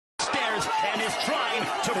shoulders and is trying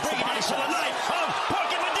to bring it into the night of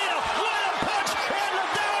Parker Medina. What a punch! And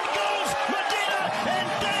down goes Medina, and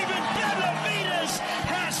David Benavidez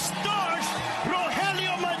has starched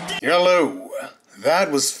Rogelio Medina. Hello.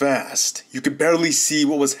 That was fast. You could barely see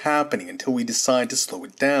what was happening until we decided to slow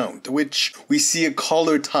it down, to which we see a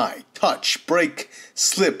collar tie, touch, break,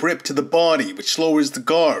 slip, rip to the body, which lowers the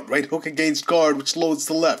guard, right hook against guard, which loads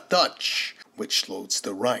the left, touch, which loads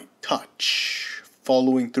the right, touch.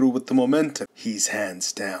 Following through with the momentum, he's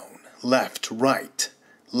hands down, left, right,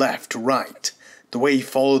 left, right. The way he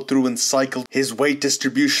followed through and cycled his weight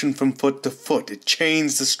distribution from foot to foot, it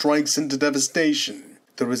changed the strikes into devastation.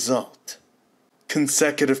 The result: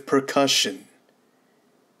 consecutive percussion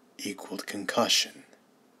equaled concussion.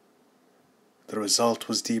 The result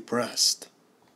was deep rest.